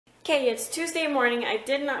Okay, it's Tuesday morning. I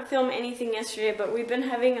did not film anything yesterday, but we've been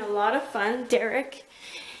having a lot of fun. Derek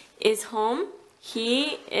is home.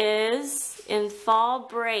 He is in fall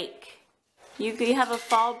break. You have a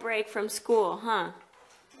fall break from school, huh?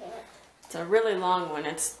 Yeah. It's a really long one.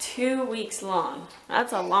 It's 2 weeks long.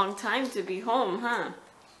 That's a long time to be home, huh?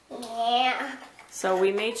 Yeah. So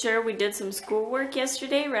we made sure we did some schoolwork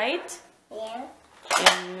yesterday, right? Yeah.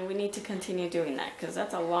 And we need to continue doing that because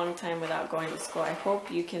that's a long time without going to school. I hope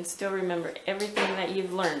you can still remember everything that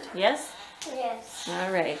you've learned. Yes? Yes.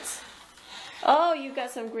 All right. Oh, you got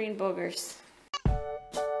some green boogers.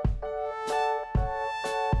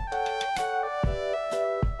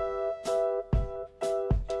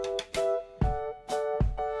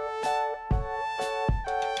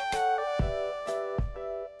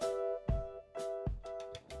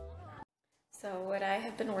 So what I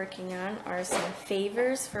have been working on are some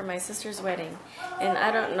favors for my sister's wedding. And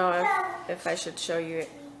I don't know if I should show you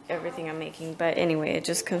everything I'm making, but anyway, it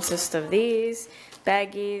just consists of these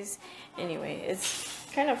baggies. Anyway, it's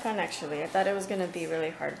kind of fun actually. I thought it was going to be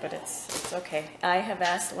really hard, but it's okay. I have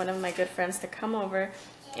asked one of my good friends to come over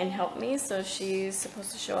and help me, so she's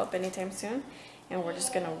supposed to show up anytime soon. And we're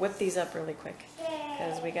just going to whip these up really quick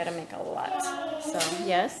because we got to make a lot. So,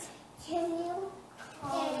 yes? Can you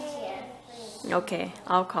call here? Okay,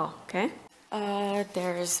 I'll call, okay?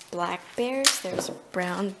 There's black bears, there's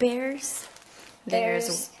brown bears,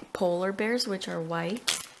 there's polar bears, which are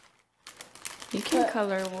white. You can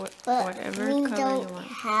color whatever color you want. We don't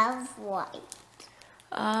have white.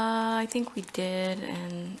 I think we did,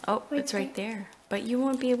 and oh, it's right there. But you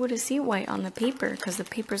won't be able to see white on the paper because the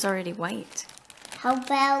paper's already white. How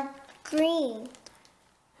about green?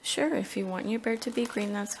 Sure, if you want your bear to be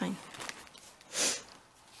green, that's fine.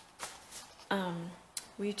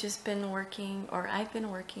 We've just been working, or I've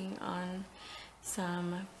been working on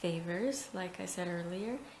some favors, like I said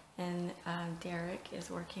earlier, and Derek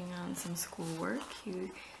is working on some schoolwork.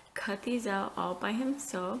 He cut these out all by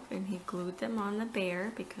himself, and he glued them on the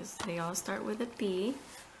bear because they all start with a B.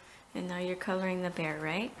 And now you're coloring the bear,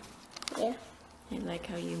 right? Yeah. I like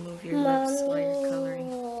how you move your lips while you're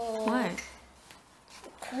coloring. What?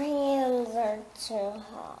 Crayons are too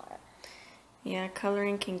hard. Yeah,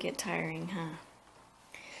 coloring can get tiring, huh?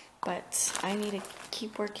 But I need to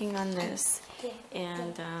keep working on this,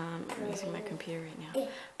 and I'm using my computer right now.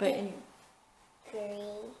 But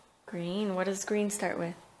Green. Green. What does green start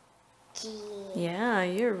with? G. Yeah,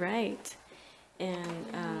 you're right. And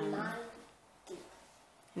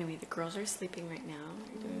anyway, the girls are sleeping right now.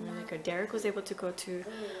 They're doing really good. Derek was able to go to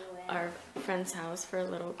our friend's house for a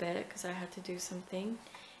little bit because I had to do something.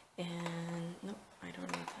 And nope, I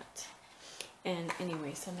don't need that. And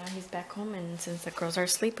anyway, so now he's back home, and since the girls are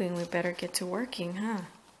sleeping, we better get to working, huh?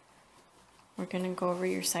 We're gonna go over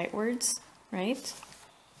your sight words, right?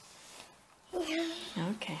 Yeah.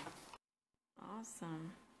 Okay.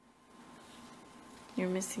 Awesome. You're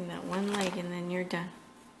missing that one leg, and then you're done.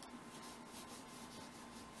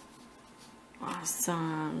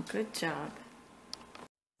 Awesome. Good job.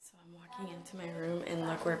 So I'm walking into my room, and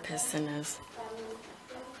look where Piston is.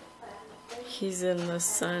 He's in the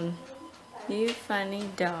sun. You funny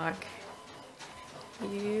dog.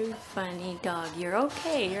 You funny dog. You're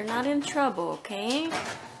okay. You're not in trouble, okay?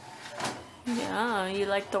 Yeah, you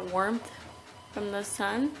like the warmth from the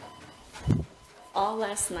sun? All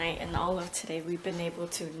last night and all of today, we've been able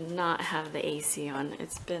to not have the AC on.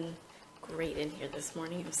 It's been great in here this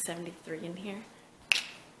morning. It was 73 in here.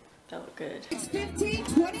 Felt good. It's 15,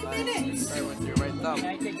 20 minutes. Right with your right thumb. Can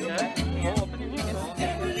I take it?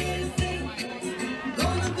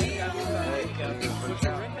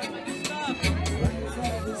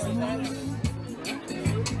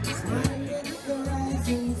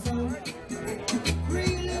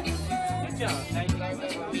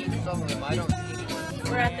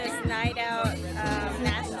 We're at this night out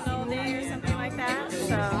national day or something like that.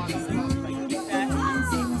 So,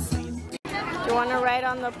 do you want to ride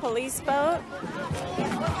on the police boat?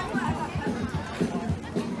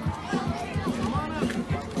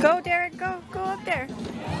 Go, Derek, go. Go up there.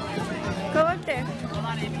 Go up there.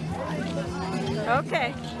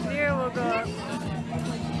 Okay, here we'll go up.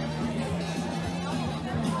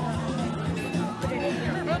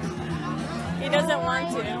 He doesn't want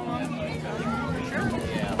to.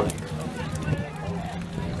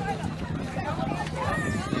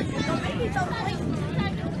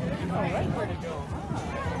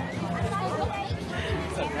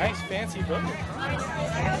 It's a nice fancy book.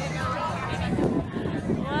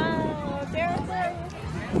 Wow, Derek,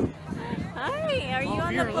 hi, are you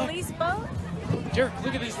on the police boat? Derek,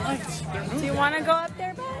 look at these lights. They're moving. Do you want to go up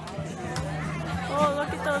there, bud? Oh,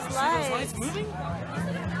 look at those lights. Those lights moving?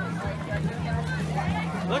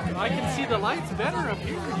 I can see the lights better up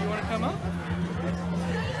here. Do you want to come up?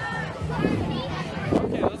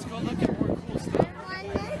 Okay, let's go look at more cool stuff.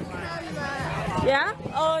 Yeah?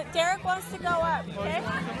 Oh, Derek wants to go up, okay?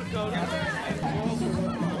 Cool.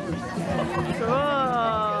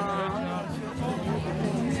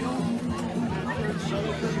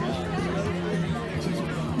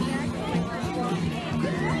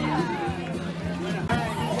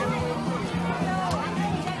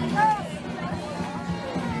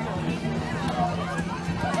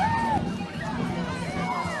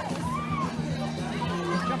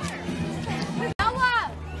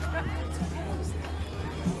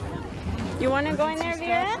 You want to go in there,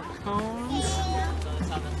 Vera?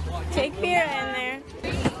 Take Vera in there.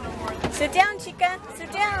 Sit down, chica.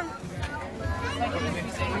 Sit down.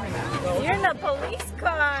 You're in a police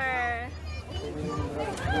car.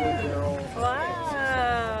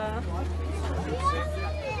 Wow.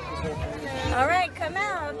 All right, come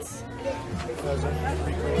out.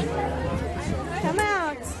 Come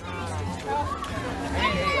out.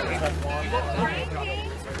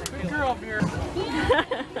 Good girl, Vera.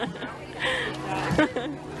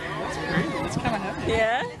 That's great. That's kind of heavy.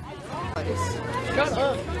 Yeah? Shut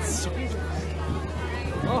up.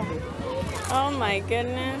 Oh my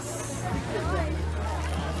goodness.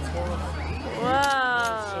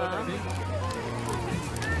 Wow.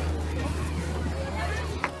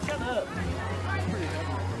 Shut up.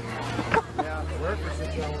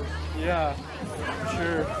 Yeah,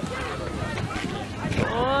 sure.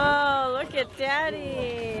 Whoa, look at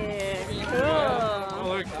Daddy. Cool. Oh,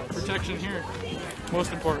 look, protection here.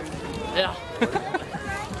 Most important. Yeah.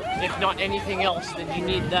 If not anything else, then you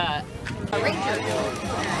need that.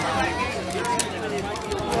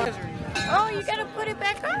 Oh, you gotta put it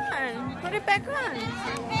back on. Put it back on.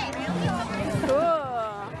 Cool.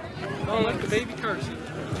 Oh, look, the baby car seat.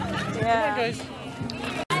 Yeah. Come on, guys.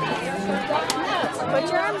 Put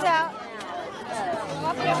your arms out.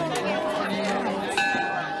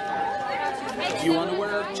 You want to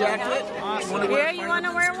wear a jacket? Here, you want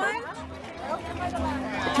to wear one?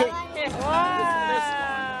 Okay. Wow.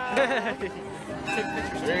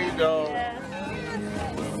 There you go.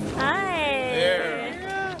 Hi.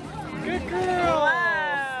 There. Good girl.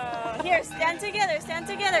 Wow. Here, stand together. Stand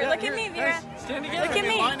together. Yeah, Look here, at me, Vera. guys, stand together. Look at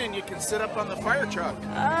me. Mine, and you can sit up on the fire truck.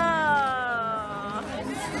 Oh.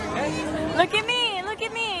 Look at me. Look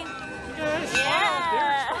at me. Yes.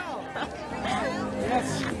 Yeah.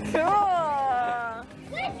 Yes. Cool.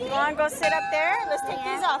 You want to go sit up there? Let's take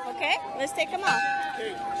these off, okay? Let's take them off.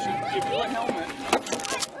 Okay, she give you a helmet.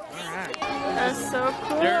 That's so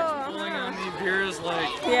cool. Derek's pulling on me. Vera's like,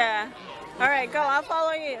 Yeah. All right, go. I'll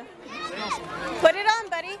follow you. Put it on,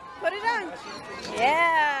 buddy. Put it on.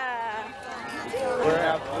 Yeah. We're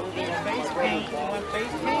at face paint. You want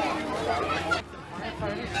face paint?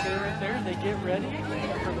 Firefighters stay right there. They get ready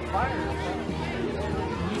for the fire.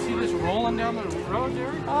 You see this rolling down the road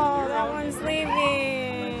there? Oh, that one's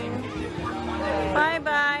leaving.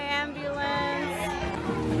 Bye-bye, ambulance.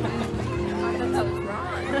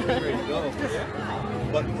 Ready to go.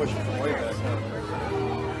 Button pushing from way back.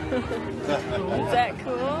 Is that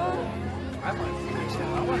cool? I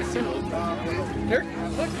want to sit. Derek,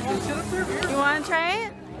 look, you can sit up there. Here. You want to try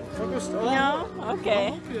it? No? Okay.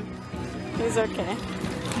 He's okay.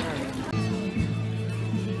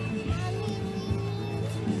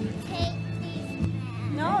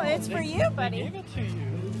 No, it's for you, buddy. Give it to you.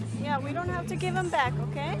 Yeah, we don't have to give him back,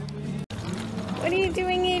 okay? What are you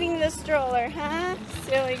doing eating the stroller, huh?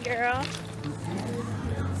 Silly girl.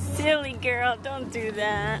 Silly girl, don't do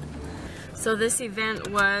that. So this event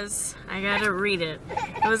was, I gotta read it.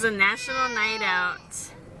 It was a national night out.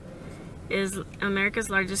 It is America's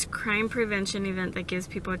largest crime prevention event that gives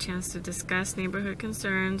people a chance to discuss neighborhood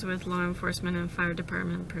concerns with law enforcement and fire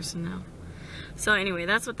department personnel. So anyway,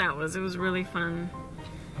 that's what that was. It was really fun.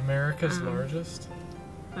 America's largest?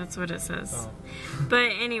 That's what it says. Oh.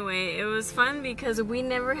 But anyway, it was fun because we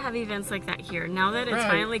never have events like that here. Now that it's Right.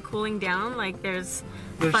 finally cooling down, like there's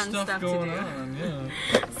fun stuff to going do. on, yeah.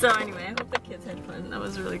 So anyway, I hope the kids had fun. That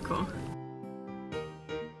was really cool.